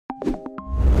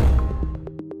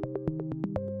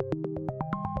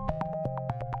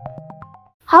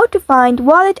How to find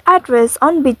wallet address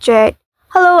on Bitget.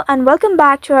 Hello and welcome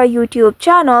back to our YouTube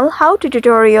channel How to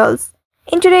Tutorials.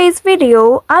 In today's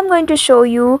video, I'm going to show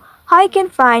you how you can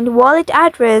find wallet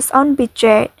address on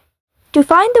Bitget. To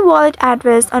find the wallet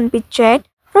address on Bitget,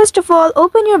 first of all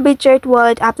open your Bitget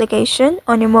wallet application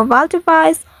on your mobile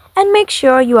device and make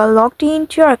sure you are logged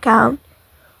into your account.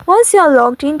 Once you are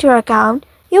logged into your account,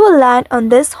 you will land on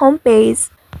this home page.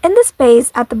 In this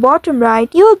page at the bottom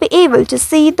right, you will be able to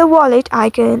see the wallet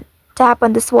icon. Tap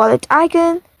on this wallet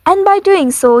icon and by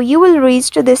doing so, you will reach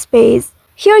to this page.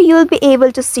 Here you will be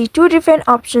able to see two different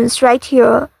options right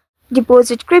here.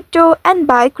 Deposit crypto and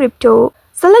buy crypto.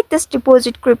 Select this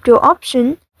deposit crypto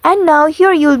option and now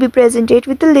here you will be presented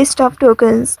with a list of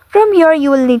tokens. From here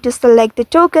you will need to select the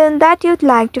token that you'd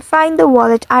like to find the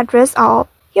wallet address of.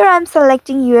 Here I am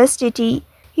selecting USDT.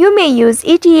 You may use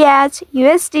ETH,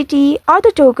 USDT or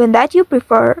the token that you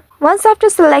prefer. Once after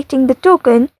selecting the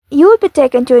token, you will be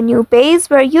taken to a new page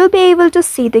where you will be able to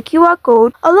see the QR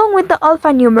code along with the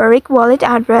alphanumeric wallet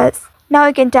address. Now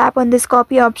you can tap on this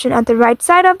copy option at the right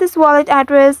side of this wallet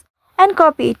address and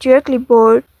copy it to your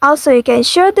clipboard. Also, you can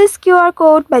share this QR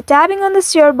code by tapping on the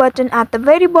share button at the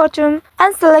very bottom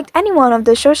and select any one of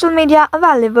the social media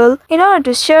available in order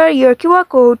to share your QR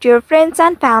code to your friends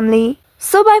and family.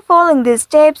 So by following these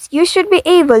steps, you should be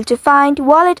able to find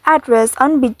wallet address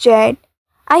on Bitget.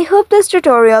 I hope this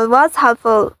tutorial was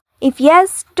helpful. If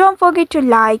yes, don't forget to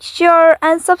like, share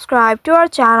and subscribe to our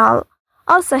channel.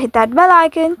 Also hit that bell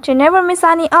icon to never miss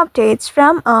any updates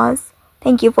from us.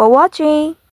 Thank you for watching.